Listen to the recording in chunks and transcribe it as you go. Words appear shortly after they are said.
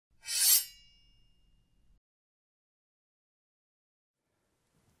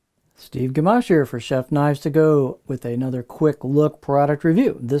Steve Gamache here for Chef Knives to Go with another quick look product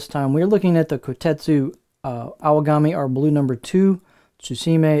review. This time we're looking at the Kotetsu Aogami, our blue number 2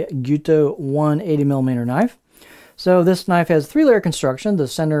 Tsuchime Gyuto 180mm knife. So this knife has 3-layer construction. The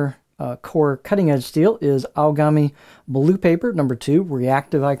center core cutting edge steel is Aogami blue paper number 2,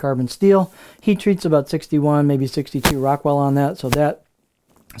 reactive high carbon steel. Heat treats about 61, maybe 62 Rockwell on that, so that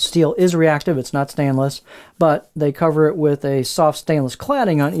steel is reactive. It's not stainless, but they cover it with a soft stainless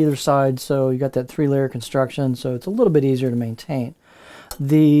cladding on either side, so you got that 3-layer construction, so it's a little bit easier to maintain.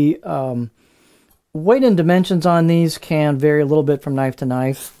 The weight and dimensions on these can vary a little bit from knife to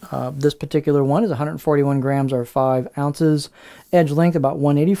knife. This particular one is 141 grams or 5 ounces. Edge length about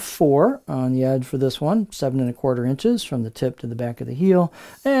 184 on the edge for this one, 7¼ inches from the tip to the back of the heel,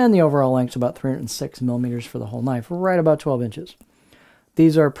 and the overall length is about 306 millimeters for the whole knife, right about 12 inches.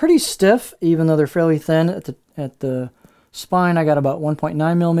 These are pretty stiff, even though they're fairly thin at the spine. I got about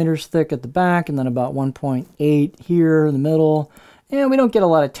 1.9 millimeters thick at the back, and then about 1.8 here in the middle. And we don't get a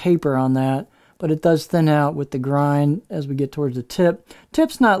lot of taper on that, but it does thin out with the grind as we get towards the tip.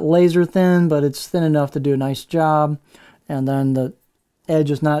 Tip's not laser thin, but it's thin enough to do a nice job. And then the edge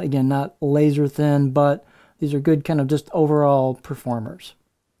is not, again, not laser thin, but these are good kind of just overall performers.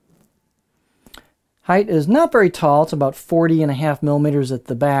 Height is not very tall. It's about 40.5 millimeters at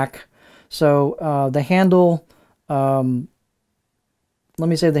the back. So the handle, let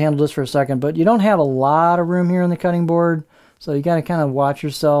me save the handle just for a second, but you don't have a lot of room here on the cutting board, so you got to kind of watch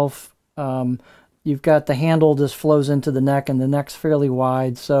yourself. You've got the handle just flows into the neck, and the neck's fairly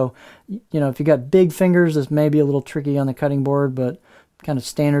wide. So, you know, if you got big fingers, this may be a little tricky on the cutting board, but kind of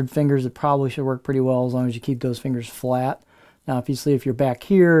standard fingers, it probably should work pretty well as long as you keep those fingers flat. Now, if you're back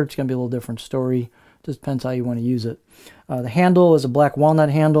here, it's going to be a little different story. Just depends how you want to use it. The handle is a black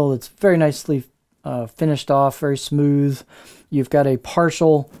walnut handle. It's very nicely finished off, very smooth. You've got a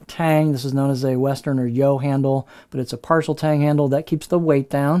partial tang. This is known as a Western or Yo handle, but it's a partial tang handle that keeps the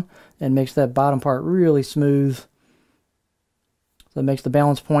weight down and makes that bottom part really smooth. So it makes the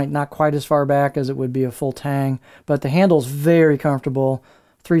balance point not quite as far back as it would be a full tang, but the handle's very comfortable.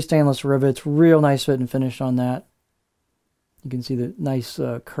 3 stainless rivets, real nice fit and finish on that. You can see the nice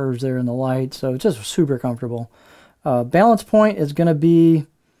curves there in the light, so it's just super comfortable. Balance point is going to be,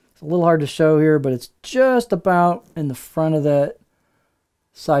 it's a little hard to show here, but it's just about in the front of that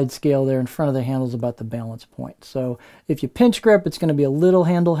side scale there, in front of the handle is about the balance point. So if you pinch grip, it's going to be a little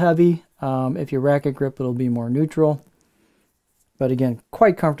handle heavy. If you racket grip, it'll be more neutral. But again,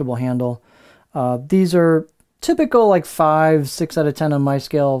 quite comfortable handle. These are typical like 5, 6 out of 10 on my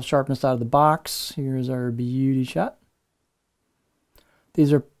scale sharpness out of the box. Here's our beauty shot.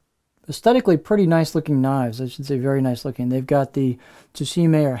 These are aesthetically pretty nice looking knives. I should say very nice looking. They've got the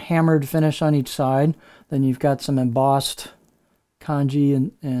Tsuchime or hammered finish on each side. Then you've got some embossed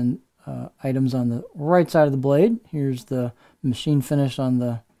kanji and items on the right side of the blade. Here's the machine finish on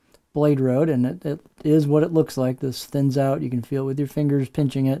the blade road, and it is what it looks like. This thins out. You can feel it with your fingers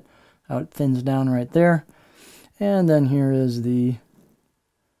pinching it, how it thins down right there. And then here is the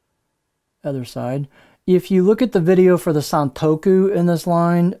other side. If you look at the video for the Santoku in this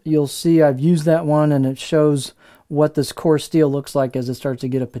line, you'll see I've used that one, and it shows what this core steel looks like as it starts to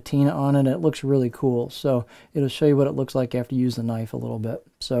get a patina on it. It looks really cool. So it'll show you what it looks like after you use the knife a little bit.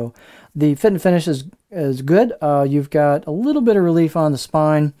 So the fit and finish is good. You've got a little bit of relief on the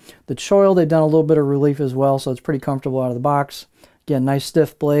spine. The choil, they've done a little bit of relief as well, so it's pretty comfortable out of the box. Again, nice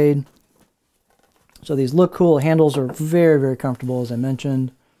stiff blade. So these look cool. Handles are very, very comfortable, as I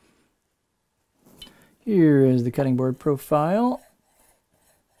mentioned. Here is the cutting board profile.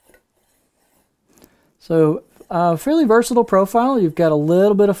 So fairly versatile profile. You've got a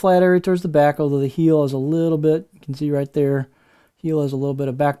little bit of flat area towards the back, although the heel is a little bit, you can see right there, heel has a little bit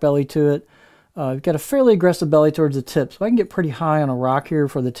of back belly to it. You've got a fairly aggressive belly towards the tip, so I can get pretty high on a rock here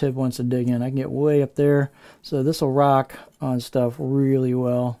for the tip wants to dig in. I can get way up there, so this will rock on stuff really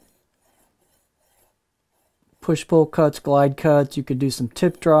well. Push-pull cuts, glide cuts. You could do some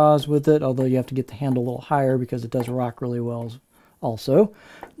tip draws with it, although you have to get the handle a little higher because it does rock really well also.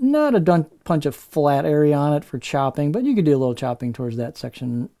 Not a bunch of flat area on it for chopping, but you could do a little chopping towards that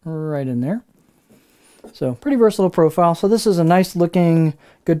section right in there. So pretty versatile profile. So this is a nice looking,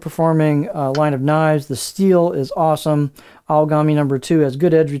 good performing line of knives. The steel is awesome. Aogami number 2 has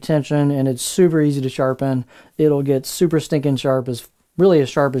good edge retention, and it's super easy to sharpen. It'll get super stinking sharp, really as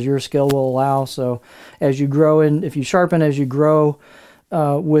sharp as your skill will allow. So as you grow in, if you sharpen as you grow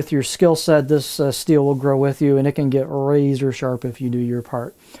with your skill set, this steel will grow with you, and it can get razor sharp if you do your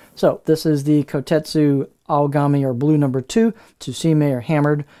part. So this is the Kotetsu Aogami or blue number 2 Tsuchime or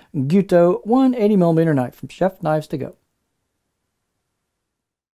hammered Gyuto 180mm knife from Chef Knives to Go.